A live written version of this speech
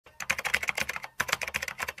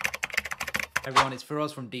Everyone, it's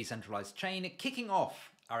Firoz from Decentralized Chain, kicking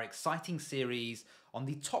off our exciting series on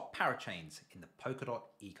the top parachains in the Polkadot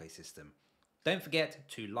ecosystem. Don't forget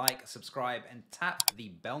to like, subscribe, and tap the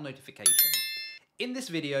bell notification. In this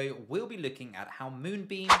video, we'll be looking at how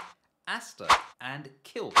Moonbeam, Astar, and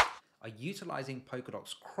Kilt are utilizing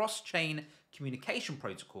Polkadot's cross-chain communication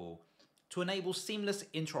protocol to enable seamless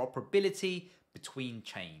interoperability between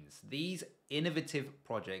chains. These innovative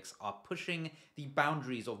projects are pushing the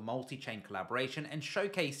boundaries of multi-chain collaboration and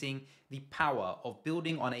showcasing the power of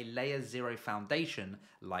building on a layer 0 foundation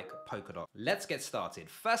like Polkadot. Let's get started.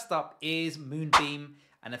 First up is Moonbeam,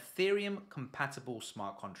 an Ethereum-compatible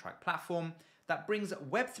smart contract platform that brings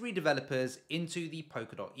Web3 developers into the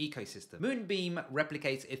Polkadot ecosystem. Moonbeam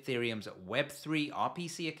replicates Ethereum's Web3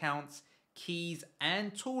 RPC accounts, keys,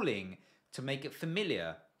 and tooling to make it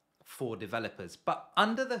familiar for developers. But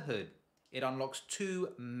under the hood, it unlocks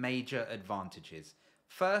two major advantages.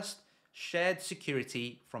 First, shared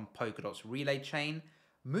security from Polkadot's relay chain.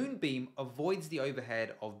 Moonbeam avoids the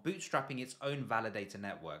overhead of bootstrapping its own validator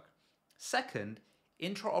network. Second,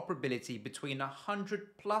 interoperability between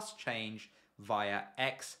 100+ chains via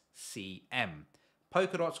XCM,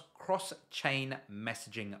 Polkadot's cross-chain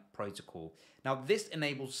messaging protocol. Now, this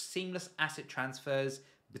enables seamless asset transfers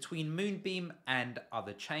between Moonbeam and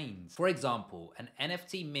other chains. For example, an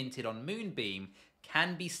NFT minted on Moonbeam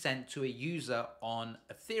can be sent to a user on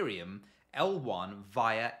Ethereum L1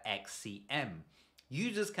 via XCM.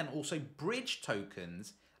 Users can also bridge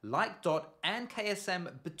tokens like DOT and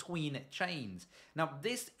KSM between chains. Now,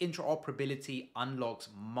 this interoperability unlocks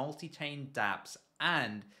multi-chain dApps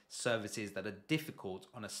and services that are difficult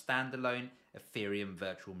on a standalone Ethereum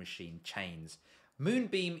virtual machine chains.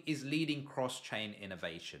 Moonbeam is leading cross-chain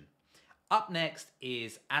innovation. Up next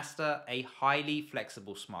is Astar, a highly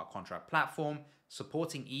flexible smart contract platform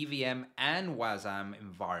supporting EVM and WASM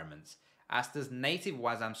environments. Astar's native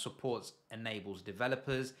WASM support enables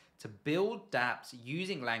developers to build dApps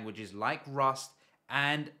using languages like Rust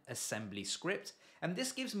and assembly script, and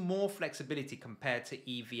this gives more flexibility compared to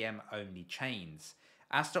EVM-only chains.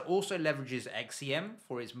 Astar also leverages XCM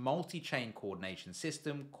for its multi-chain coordination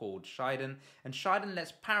system called Shiden, and Shiden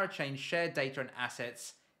lets Parachains share data and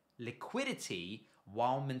assets liquidity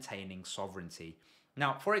while maintaining sovereignty.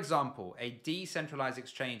 Now, for example, a decentralized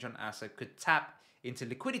exchange on Astar could tap into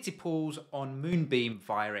liquidity pools on Moonbeam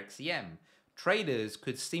via XCM. Traders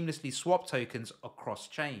could seamlessly swap tokens across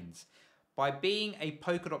chains. By being a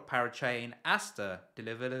Polkadot parachain, Astar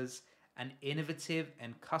delivers an innovative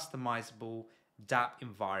and customizable dApp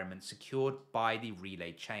environment secured by the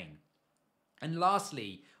relay chain. And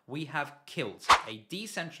lastly, we have Kilt, a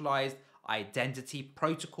decentralized identity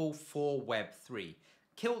protocol for Web3.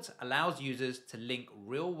 Kilt allows users to link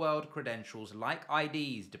real-world credentials like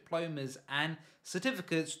IDs, diplomas, and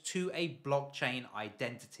certificates to a blockchain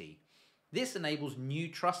identity. This enables new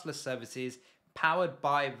trustless services powered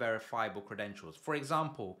by verifiable credentials. For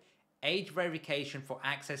example, age verification for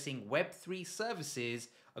accessing Web3 services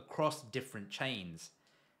across different chains.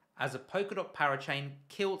 As a Polkadot parachain,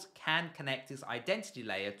 Kilt can connect its identity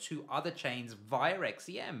layer to other chains via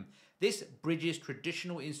XCM. This bridges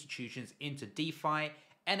traditional institutions into DeFi,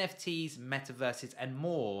 NFTs, metaverses, and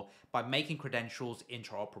more by making credentials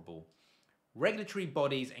interoperable. Regulatory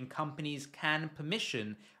bodies and companies can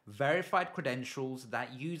permission verified credentials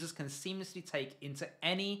that users can seamlessly take into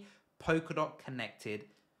any Polkadot connected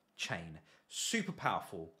chain. Super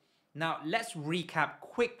powerful. Now, let's recap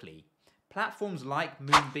quickly. Platforms like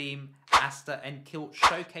Moonbeam, Astar, and Kilt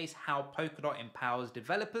showcase how Polkadot empowers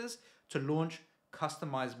developers to launch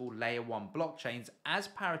customizable layer 1 blockchains as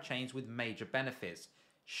parachains with major benefits.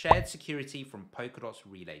 Shared security from Polkadot's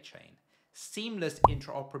relay chain, seamless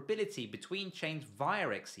interoperability between chains via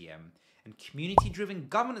XCM, and community-driven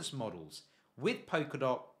governance models. With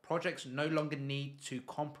Polkadot, projects no longer need to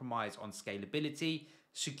compromise on scalability,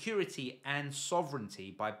 security, and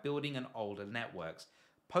sovereignty by building on older networks.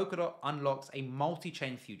 Polkadot unlocks a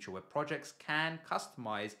multi-chain future where projects can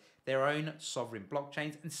customize their own sovereign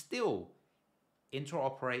blockchains and still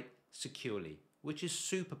interoperate securely, which is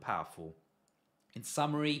super powerful. In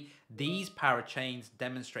summary, these parachains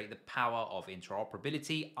demonstrate the power of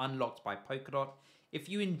interoperability unlocked by Polkadot. If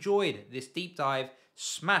you enjoyed this deep dive,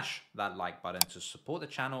 smash that like button to support the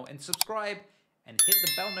channel and subscribe and hit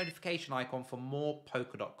the bell notification icon for more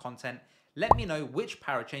Polkadot content. Let me know which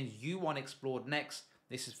parachains you want explored next.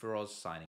 This is Firoz signing.